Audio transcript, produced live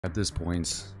At this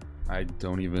point, I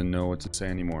don't even know what to say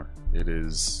anymore. It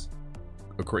is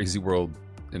a crazy world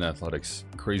in athletics.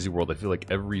 Crazy world. I feel like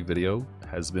every video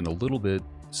has been a little bit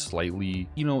slightly,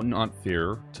 not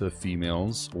fair to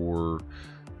females or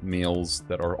males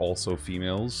that are also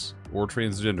females or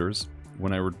transgenders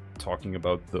when I were talking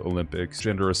about the Olympics,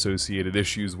 gender associated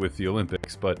issues with the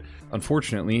Olympics. But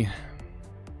unfortunately,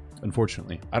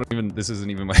 this isn't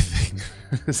even my thing.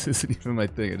 This isn't even my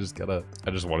thing. I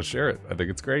just want to share it. I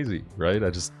think it's crazy, right?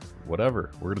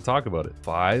 Whatever. We're going to talk about it.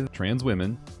 5 trans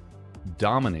women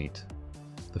dominate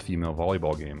the female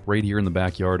volleyball game right here in the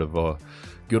backyard of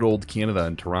good old Canada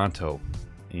in Toronto.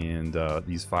 And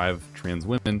these 5 trans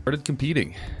women started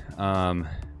competing.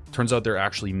 Turns out they're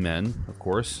actually men, of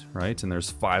course, right? And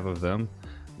there's 5 of them.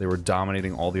 They were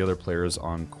dominating all the other players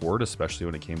on court, especially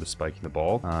when it came to spiking the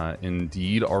ball.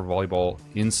 Indeed, our volleyball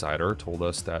insider told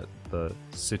us that the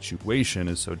situation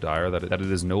is so dire that it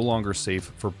is no longer safe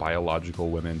for biological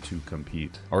women to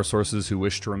compete. Our sources who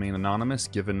wish to remain anonymous,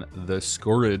 given the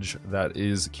scourge that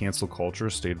is cancel culture,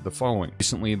 stated the following.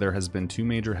 Recently, there has been 2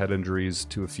 major head injuries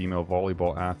to a female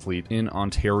volleyball athlete in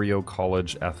Ontario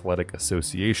College Athletic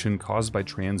Association caused by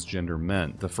transgender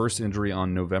men. The first injury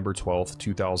on November 12th,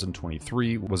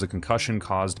 2023 was a concussion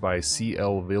caused by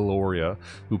C.L. Villoria,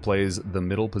 who plays the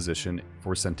middle position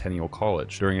for Centennial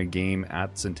College. During a game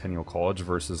at Centennial College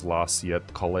versus La Siete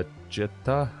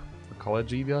Collegiata,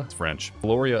 it's French.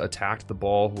 Villoria attacked the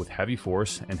ball with heavy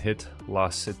force and hit La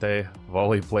Siete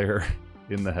volley player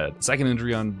in the head. Second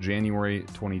injury on January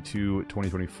 22,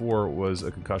 2024 was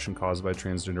a concussion caused by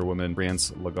transgender woman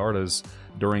France Lagardas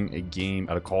during a game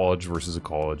at a college versus a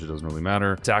college, it doesn't really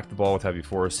matter. Attacked the ball with heavy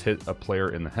force, hit a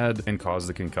player in the head, and caused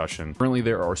the concussion. Currently,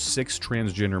 there are 6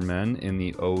 transgender men in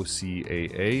the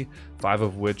OCAA, 5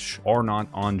 of which are not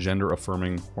on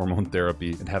gender-affirming hormone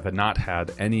therapy and have not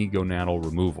had any gonadal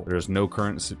removal. There is no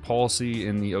current policy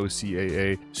in the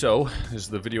OCAA. So, this is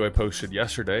the video I posted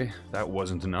yesterday. That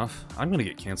wasn't enough. I'm gonna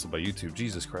get canceled by YouTube.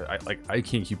 Jesus Christ, I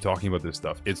can't keep talking about this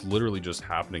stuff. It's literally just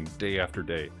happening day after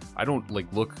day. I don't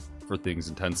look for things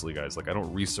intensely, guys. I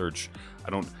don't research, I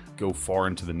don't go far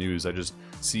into the news. I just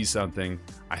see something,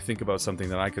 I think about something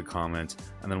that I could comment,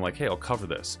 and then I'm like, hey, I'll cover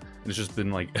this. And it's just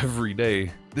been every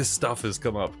day, this stuff has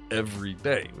come up every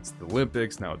day. It's the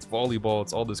Olympics, now it's volleyball,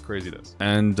 it's all this craziness.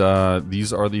 And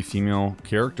these are the female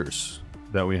characters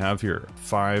that we have here.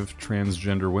 5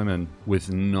 transgender women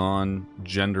with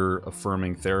non-gender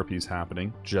affirming therapies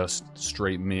happening, just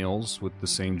straight males with the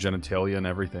same genitalia and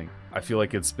everything. I feel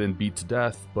like it's been beat to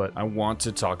death, but I want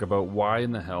to talk about why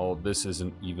in the hell this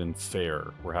isn't even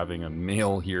fair. We're having a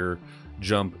male here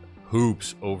jump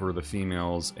hoops over the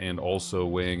females and also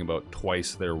weighing about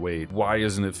twice their weight. Why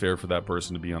isn't it fair for that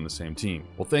person to be on the same team?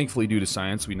 Well, thankfully, due to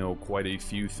science, we know quite a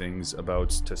few things about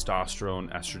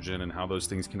testosterone, estrogen, and how those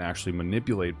things can actually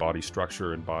manipulate body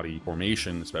structure and body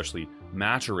formation, especially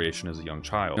maturation as a young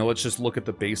child. Now, let's just look at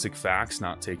the basic facts,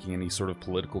 not taking any sort of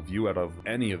political view out of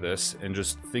any of this, and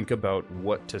just think about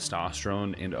what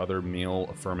testosterone and other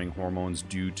male-affirming hormones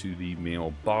do to the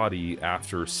male body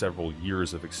after several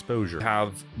years of exposure. We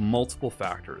have multiple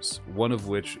factors, one of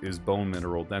which is bone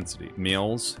mineral density.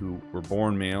 Males who were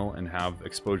born male and have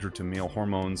exposure to male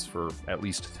hormones for at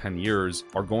least 10 years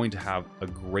are going to have a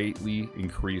greatly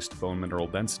increased bone mineral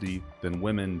density than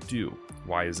women do.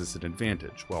 Why is this an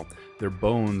advantage? Well, their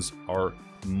bones are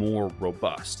more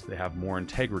robust, they have more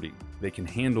integrity, they can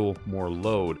handle more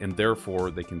load, and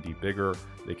therefore they can be bigger,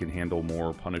 they can handle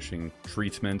more punishing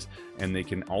treatment, and they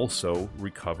can also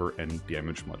recover any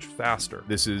damage much faster.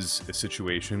 This is a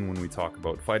situation when we talk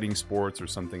about fighting sports or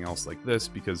something else like this,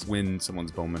 because when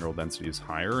someone's bone mineral density is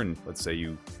higher, and let's say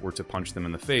you were to punch them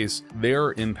in the face,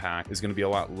 their impact is going to be a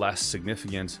lot less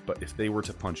significant. But if they were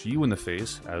to punch you in the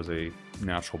face as a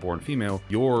natural born female,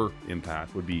 your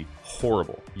impact would be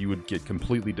horrible. You would get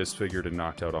completely disfigured and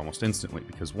knocked out almost instantly,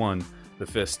 because 1, the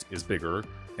fist is bigger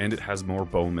and it has more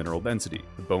bone mineral density.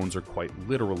 The bones are quite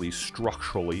literally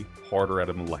structurally harder at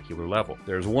a molecular level.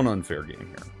 There's one unfair game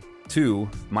here. 2,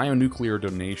 myonuclear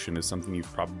donation is something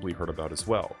you've probably heard about as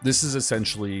well. This is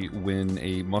essentially when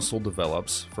a muscle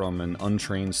develops from an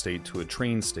untrained state to a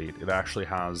trained state. It actually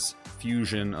has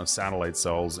fusion of satellite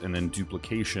cells and then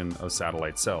duplication of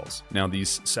satellite cells. Now,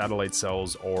 these satellite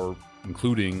cells are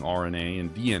including RNA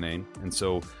and DNA. And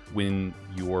so when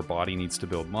your body needs to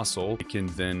build muscle, it can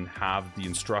then have the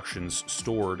instructions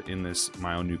stored in this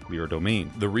myonuclear domain.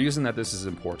 The reason that this is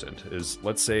important is,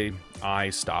 let's say I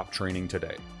stop training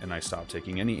today and I stop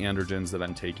taking any androgens that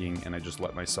I'm taking, and I just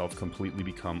let myself completely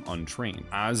become untrained.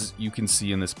 As you can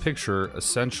see in this picture,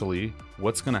 essentially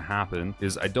what's going to happen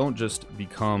is I don't just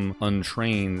become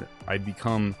untrained, I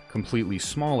become completely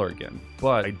smaller again,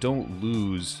 but I don't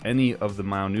lose any of the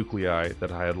myonuclei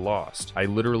that I had lost. I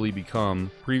literally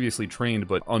become previously trained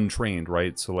but untrained,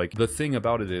 right? So like the thing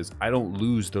about it is I don't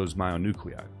lose those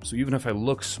myonuclei. So even if I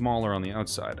look smaller on the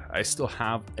outside, I still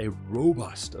have a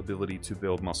robust ability to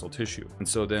build muscle tissue. And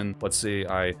so then let's say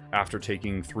I, after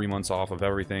taking 3 months off of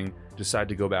everything, decide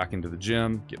to go back into the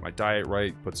gym, get my diet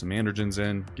right, put some androgens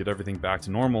in, get everything back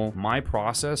to normal. My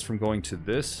process from going to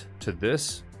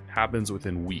this happens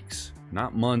within weeks.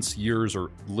 Not months, years,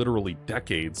 or literally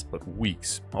decades, but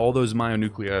weeks. All those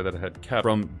myonuclei that I had kept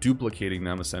from duplicating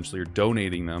them essentially, or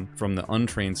donating them from the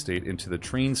untrained state into the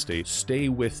trained state, stay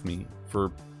with me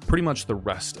for pretty much the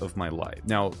rest of my life.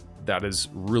 Now, that is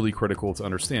really critical to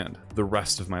understand, the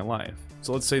rest of my life.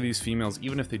 So let's say these females,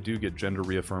 even if they do get gender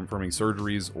reaffirming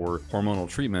surgeries or hormonal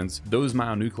treatments, those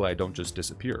myonuclei don't just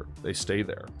disappear, they stay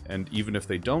there. And even if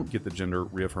they don't get the gender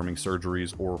reaffirming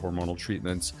surgeries or hormonal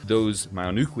treatments, those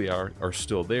myonuclei are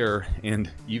still there, and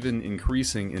even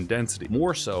increasing in density,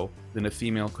 more so than a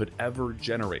female could ever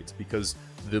generate, because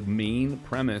the main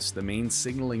premise, the main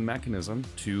signaling mechanism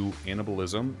to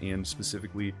anabolism and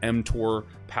specifically mTOR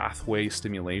pathway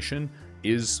stimulation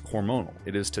is hormonal.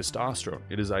 It is testosterone,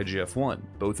 it is IGF-1,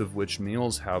 both of which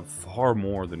males have far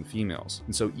more than females.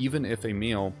 And so even if a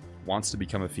male wants to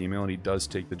become a female and he does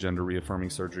take the gender reaffirming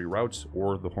surgery route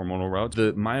or the hormonal route,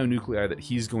 the myonuclei that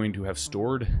he's going to have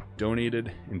stored,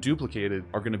 donated, and duplicated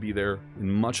are going to be there in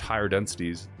much higher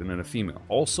densities than in a female.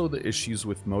 Also, the issues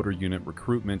with motor unit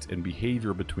recruitment and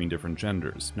behavior between different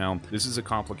genders. Now, this is a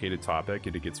complicated topic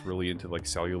and it gets really into like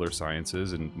cellular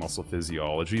sciences and muscle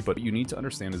physiology, but what you need to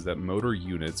understand is that motor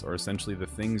units are essentially the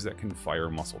things that can fire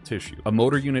muscle tissue. A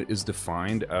motor unit is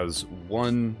defined as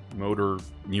one motor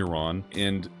neuron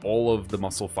and all of the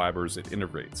muscle fibers it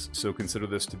integrates. So consider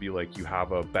this to be like you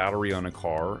have a battery on a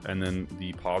car, and then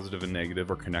the positive and negative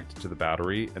are connected to the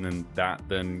battery, and then that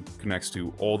then connects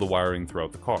to all the wiring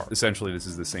throughout the car. Essentially, this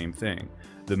is the same thing.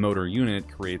 The motor unit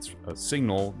creates a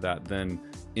signal that then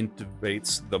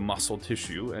intubates the muscle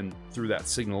tissue, and through that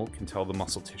signal can tell the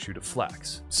muscle tissue to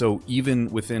flex. So even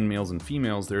within males and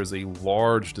females, there's a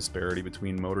large disparity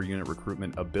between motor unit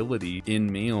recruitment ability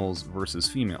in males versus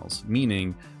females,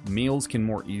 meaning males can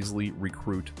more easily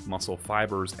recruit muscle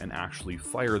fibers and actually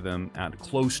fire them at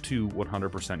close to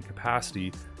 100%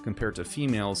 capacity compared to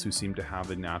females who seem to have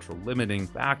a natural limiting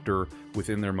factor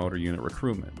within their motor unit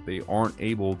recruitment. They aren't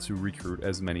able to recruit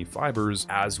as many fibers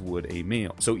as would a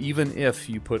male. So even if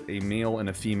you put a male and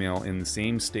a female in the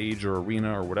same stage or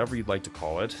arena or whatever you'd like to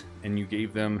call it, and you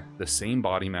gave them the same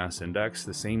body mass index,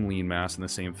 the same lean mass, and the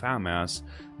same fat mass,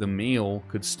 the male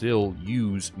could still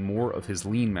use more of his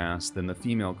lean mass than the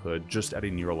female could, just at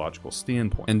a neurological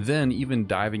standpoint. And then even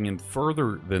diving in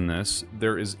further than this,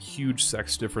 there is huge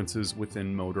sex differences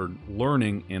within motor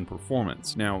learning and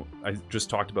performance. Now, I just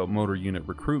talked about motor unit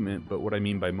recruitment, but what I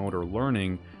mean by motor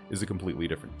learning is a completely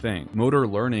different thing. Motor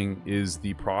learning is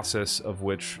the process of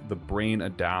which the brain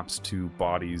adapts to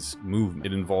body's movement.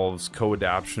 It involves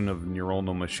co-adaption of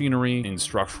neuronal machinery and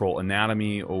structural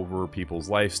anatomy over people's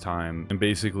lifetime. And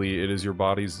basically, it is your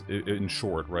body's, in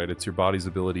short, right? It's your body's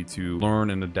ability to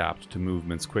learn and adapt to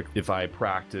movements quickly. If I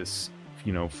practice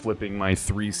flipping my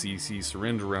 3cc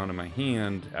syringe around in my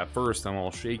hand, at first I'm all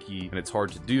shaky and it's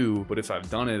hard to do, but if I've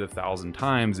done it 1,000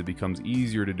 times, it becomes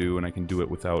easier to do and I can do it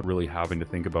without really having to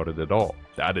think about it at all.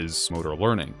 That is motor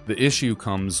learning. The issue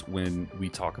comes when we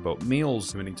talk about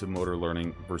males committing to motor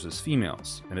learning versus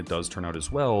females, and it does turn out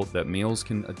as well that males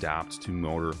can adapt to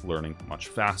motor learning much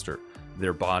faster.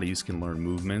 Their bodies can learn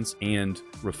movements and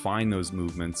refine those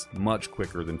movements much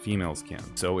quicker than females can.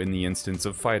 So in the instance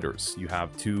of fighters, you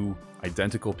have two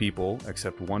identical people,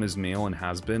 except one is male and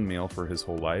has been male for his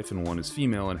whole life, and one is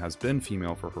female and has been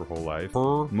female for her whole life.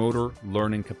 Her motor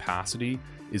learning capacity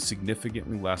is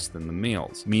significantly less than the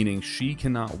male's, meaning she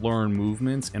cannot learn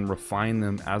movements and refine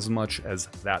them as much as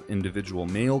that individual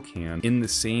male can in the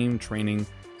same training,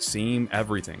 same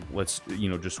everything. Let's,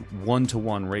 just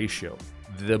 1-to-1 ratio.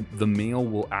 The male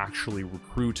will actually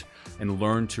recruit and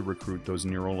learn to recruit those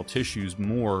neuronal tissues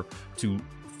more to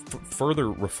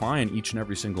further refine each and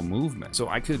every single movement. So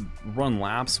I could run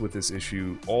laps with this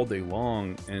issue all day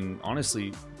long and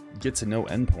honestly get to no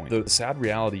endpoint. The sad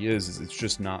reality is it's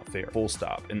just not fair, full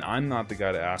stop. And I'm not the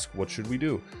guy to ask, what should we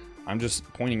do? I'm just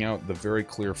pointing out the very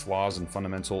clear flaws and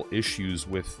fundamental issues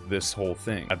with this whole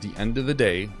thing. At the end of the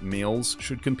day, males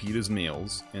should compete as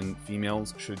males and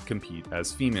females should compete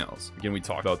as females. Again, we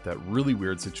talked about that really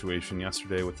weird situation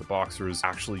yesterday with the boxers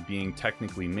actually being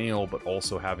technically male but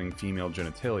also having female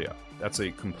genitalia. That's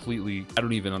a completely, I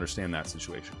don't even understand that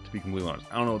situation, to be completely honest.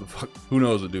 I don't know what the fuck, who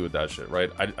knows what to do with that shit, right?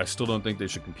 I still don't think they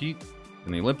should compete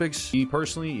in the Olympics. Me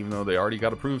personally, even though they already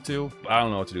got approved to, I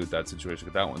don't know what to do with that situation,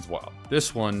 because that one's wild.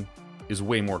 This one is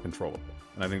way more controllable.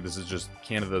 And I think this is just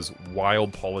Canada's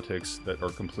wild politics that are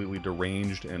completely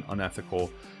deranged and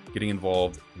unethical, getting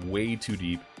involved way too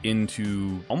deep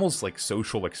into almost like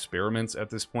social experiments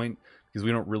at this point, because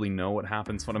we don't really know what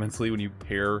happens fundamentally when you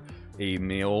pair a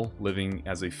male living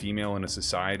as a female in a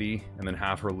society and then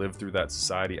have her live through that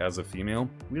society as a female.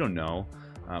 We don't know.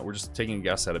 We're just taking a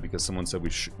guess at it because someone said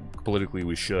politically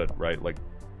we should, right? Like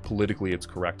politically it's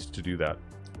correct to do that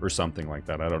or something like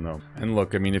that. I don't know. And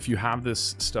look, I mean, if you have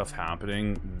this stuff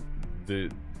happening, the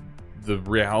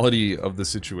reality of the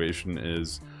situation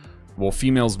is, well,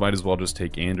 females might as well just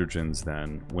take androgens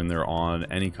then when they're on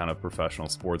any kind of professional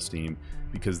sports team,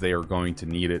 because they are going to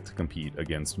need it to compete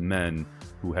against men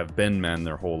who have been men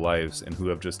their whole lives and who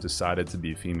have just decided to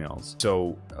be females.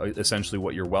 So essentially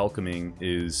what you're welcoming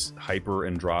is hyper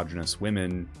androgynous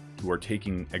women who are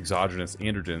taking exogenous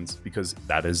androgens, because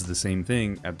that is the same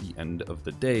thing at the end of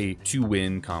the day, to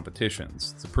win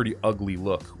competitions. It's a pretty ugly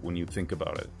look when you think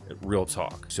about it, real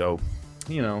talk. So,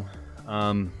 you know,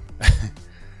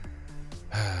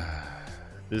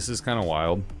 this is kind of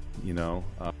wild, you know.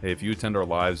 Hey, if you attend our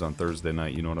lives on Thursday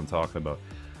night, you know what I'm talking about.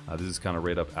 This is kind of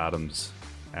right up Adam's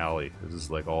alley. This is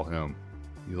like all him.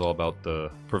 He's all about the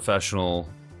professional.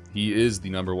 He is the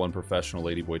 #1 professional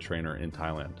ladyboy trainer in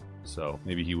Thailand. So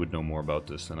maybe he would know more about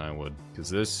this than I would, because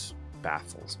this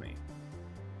baffles me.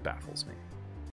 Baffles me.